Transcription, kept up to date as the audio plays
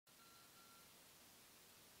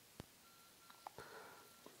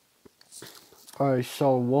Alright,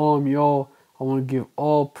 Shalawam, y'all. I want to give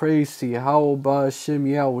all praise to Yahawah, bahasham,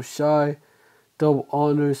 Yahawashi. Double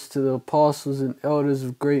honors to the apostles and elders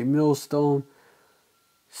of Great Millstone.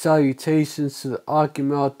 Salutations to the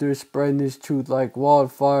ahchyam out there spreading this truth like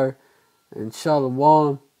wildfire. And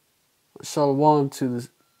Shalawam to the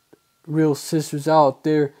real sisters out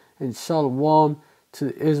there. And Shalawam to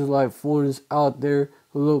the Israelite foreigners out there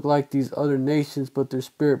who look like these other nations, but their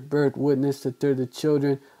spirit bears witness that they're the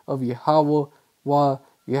children of Yahawah,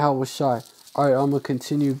 Yahawashi. Alright, I'm going to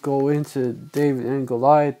continue to go into David and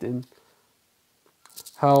Goliath and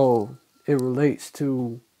how it relates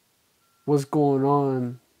to what's going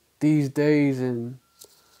on these days and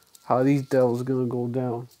how these devils are going to go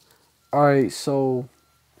down. Alright, so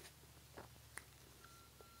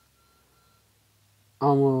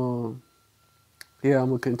I'm going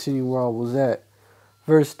to continue where I was at.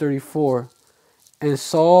 Verse 34. And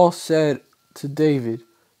Saul said to David,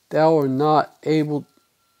 thou art not able...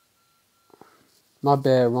 My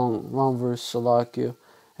bad, wrong verse, Salakia.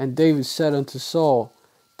 And David said unto Saul,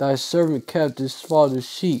 thy servant kept his father's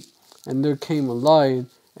sheep, and there came a lion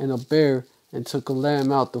and a bear, and took a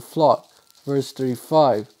lamb out the flock. Verse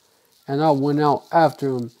 35. And I went out after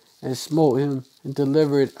him, and smote him, and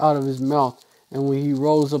delivered it out of his mouth. And when he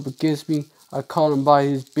rose up against me, I caught him by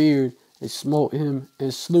his beard, and smote him,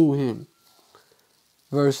 and slew him.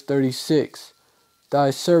 Verse 36.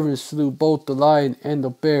 Thy servant slew both the lion and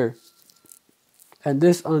the bear. And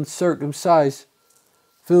this uncircumcised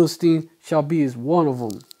Philistine shall be as one of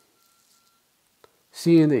them,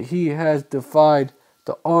 seeing that he has defied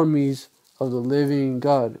the armies of the living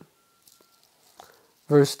God.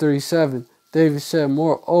 Verse 37. David said,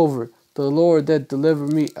 moreover, the Lord that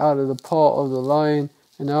delivered me out of the paw of the lion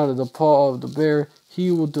and out of the paw of the bear,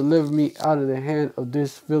 he will deliver me out of the hand of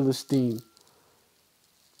this Philistine.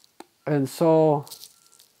 And Saul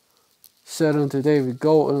said unto David,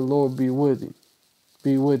 go, and the Lord be with thee.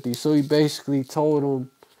 So he basically told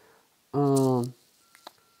him,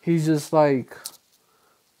 he's just like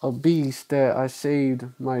a beast that I saved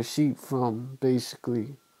my sheep from,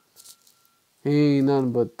 basically. He ain't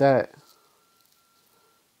nothing but that.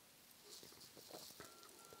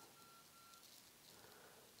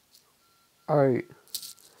 Alright.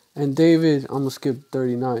 And David, I'm going to skip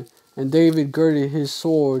 39. And David girded his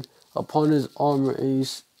sword upon his armor, and he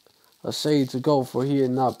essayed to go, for he had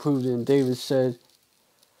not proved it. And David said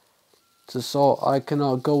to Saul, I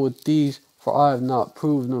cannot go with these, for I have not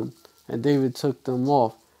proved them. And David took them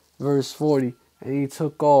off. Verse 40. And he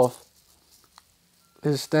took off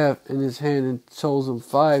his staff in his hand, and chose him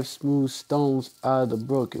 5 smooth stones out of the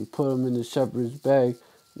brook, and put them in the shepherd's bag,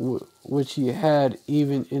 which he had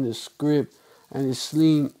even in a scrip. And his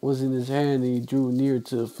sling was in his hand, and he drew near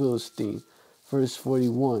to the Philistine. Verse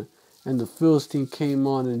 41. And the Philistine came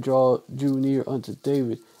on and drew near unto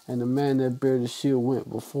David, and the man that bare the shield went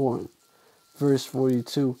before him. Verse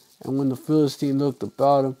 42. And when the Philistine looked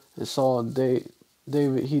about him and saw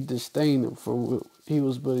David, he disdained him, for he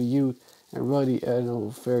was but a youth, and ruddy and of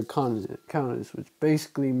a fair countenance, which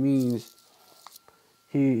basically means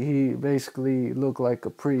he basically looked like a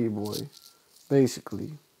pretty boy,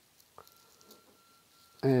 basically.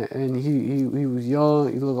 And he was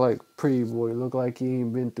young, he looked like a pretty boy, he looked like he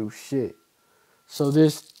ain't been through shit. So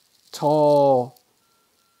this tall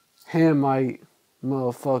Hamite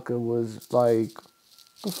motherfucker was like,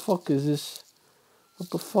 what the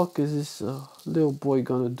fuck is this little boy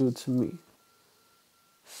gonna do to me?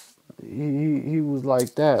 He was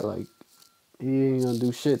like that, like he ain't gonna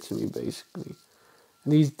do shit to me, basically.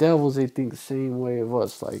 And these devils, they think the same way of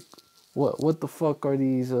us. Like, what the fuck are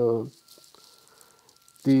these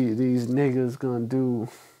niggas gonna do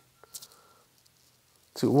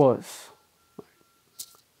to us?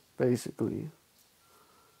 Basically.